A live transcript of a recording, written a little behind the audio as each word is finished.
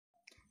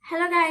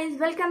Hello guys,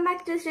 welcome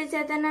back to Sri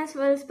Chaitanya's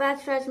World's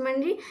Path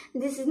Rajmandri.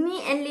 This is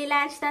me and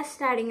Leela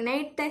starting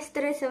night test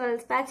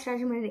World's Path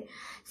Rajmandri.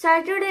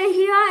 So today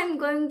here I am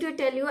going to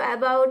tell you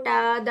about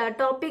the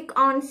topic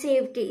on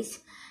save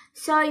trees.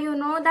 So you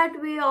know that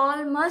we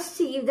all must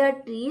save the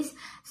trees.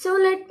 So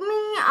let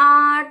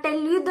me tell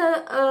you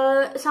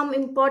the some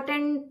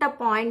important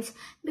points,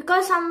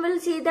 because some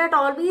will say that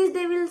always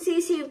they will see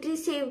save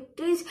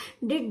trees.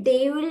 Did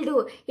they will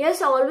do?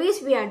 Yes,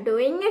 always we are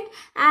doing it.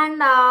 And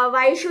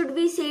why should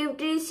we save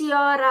trees? You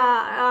are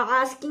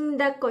asking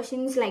the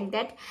questions like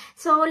that.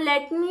 So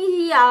let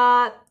me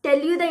tell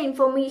you the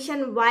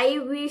information why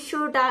we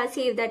should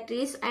save the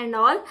trees and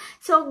all.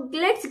 So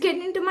let's get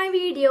into my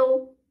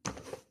video.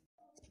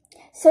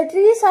 So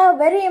trees are a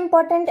very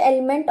important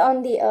element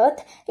on the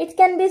earth. It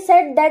can be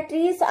said that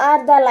trees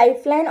are the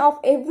lifeline of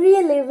every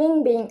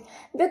living being,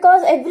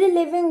 because every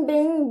living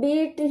being, be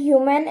it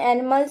human,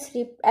 animals,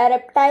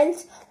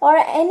 reptiles or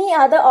any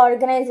other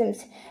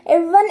organisms,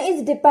 everyone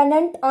is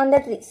dependent on the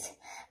trees.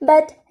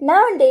 But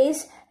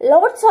nowadays,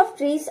 lots of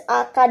trees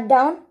are cut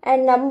down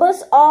and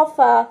numbers of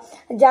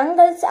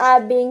jungles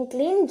are being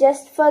cleaned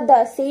just for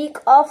the sake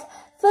of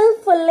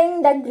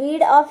fulfilling the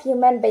greed of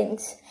human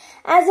beings.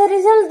 As a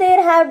result,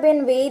 there have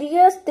been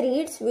various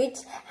threats which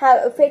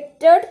have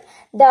affected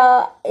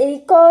the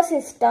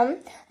ecosystem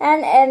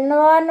and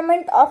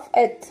environment of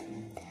Earth.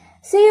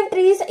 Save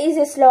trees is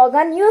a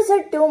slogan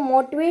used to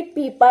motivate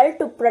people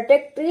to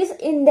protect trees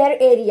in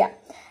their area.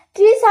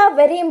 Trees are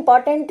very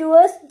important to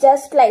us,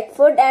 just like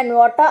food and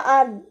water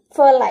are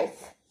for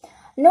life.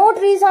 No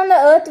trees on the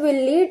earth will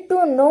lead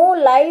to no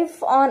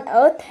life on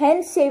earth,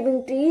 hence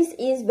saving trees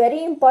is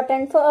very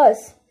important for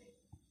us.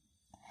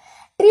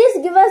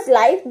 Trees give us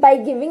life by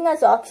giving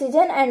us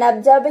oxygen and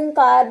absorbing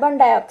carbon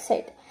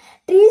dioxide.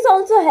 Trees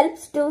also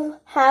helps to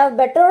have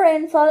better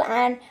rainfall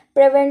and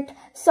prevent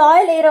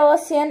soil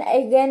erosion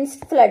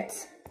against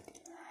floods.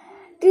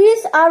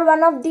 Trees are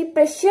one of the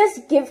precious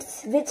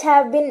gifts which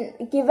have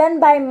been given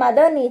by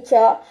Mother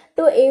Nature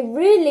to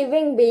every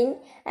living being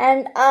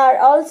and are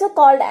also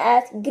called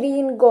as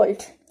green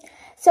gold.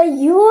 So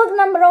huge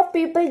number of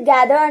people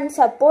gather and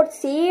support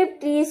Save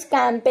Trees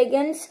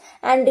campaigns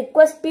and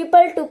request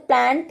people to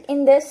plant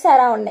in their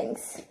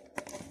surroundings.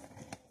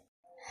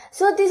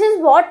 So this is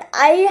what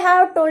I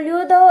have told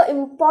you, the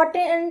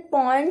important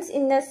points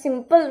in a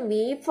simple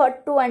way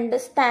to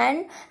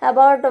understand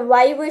about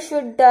why we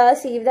should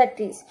save the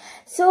trees.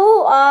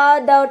 So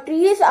the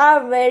trees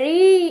are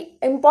very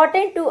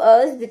important to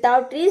us.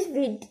 Without trees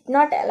we did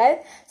not alive.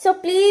 So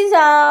please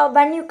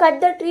when you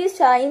cut the trees,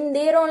 in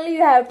there only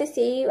you have to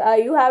save,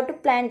 you have to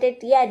plant a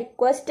tree. I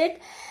request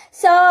it.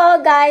 So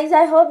guys,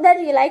 I hope that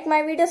you like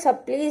my video. So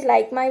please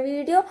like my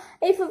video.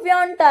 If you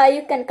want,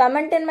 you can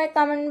comment in my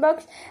comment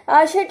box.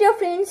 Share to your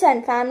friends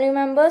and family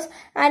members.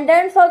 And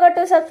don't forget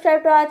to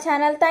subscribe to our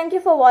channel. Thank you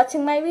for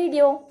watching my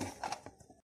video.